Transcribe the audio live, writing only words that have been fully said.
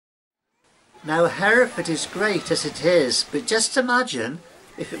Now Hereford is great as it is, but just imagine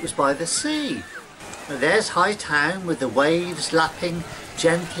if it was by the sea. Now there's High Town with the waves lapping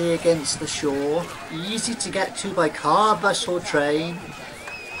gently against the shore, easy to get to by car, bus or train.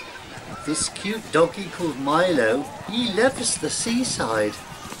 This cute doggie called Milo, he loves the seaside.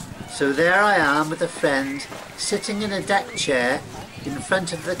 So there I am with a friend, sitting in a deck chair in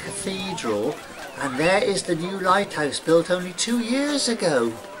front of the cathedral, and there is the new lighthouse built only 2 years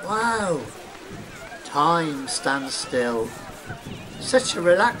ago. Wow! Time stands still. Such a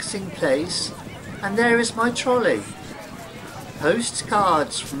relaxing place, and there is my trolley.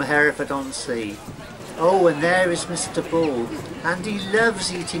 Postcards from Hereford-on-Sea. Oh, and there is Mr. Bull, and he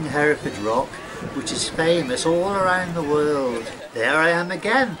loves eating Hereford rock, which is famous all around the world. There I am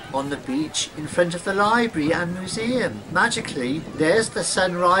again, on the beach, in front of the library and museum. Magically, there's the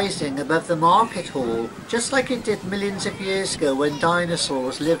sun rising above the market hall, just like it did millions of years ago when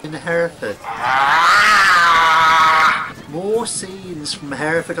dinosaurs lived in Hereford. More scenes from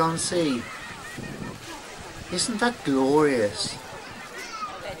Hereford-on-Sea. Isn't that glorious?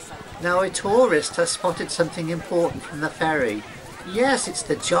 Now a tourist has spotted something important from the ferry. Yes, it's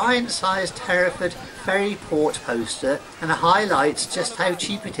the giant-sized Hereford Ferry port poster, and it highlights just how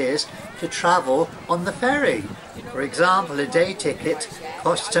cheap it is to travel on the ferry. For example, a day ticket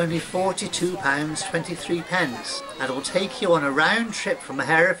costs only £42.23 and will take you on a round trip from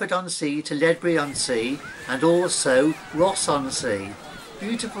Hereford-on-Sea to Ledbury-on-Sea and also Ross-on-Sea.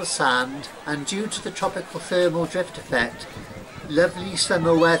 Beautiful sand, and due to the tropical thermal drift effect, lovely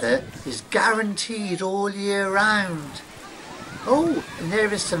summer weather is guaranteed all year round. Oh, and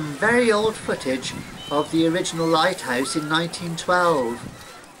there is some very old footage of the original lighthouse in 1912,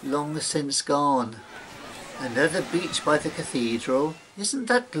 long since gone. Another beach by the cathedral. Isn't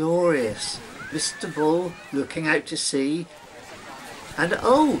that glorious? Mr. Bull looking out to sea. And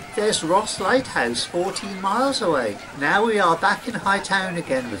oh, there's Ross Lighthouse 14 miles away. Now we are back in High Town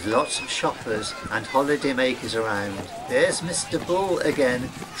again with lots of shoppers and holiday makers around. There's Mr. Bull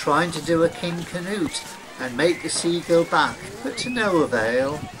again trying to do a king canute and make the sea go back, but to no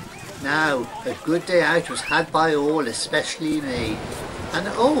avail. Now, a good day out was had by all, especially me. And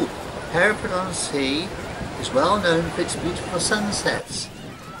oh, Hereford-on-Sea is well known for its beautiful sunsets.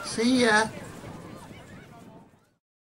 See ya!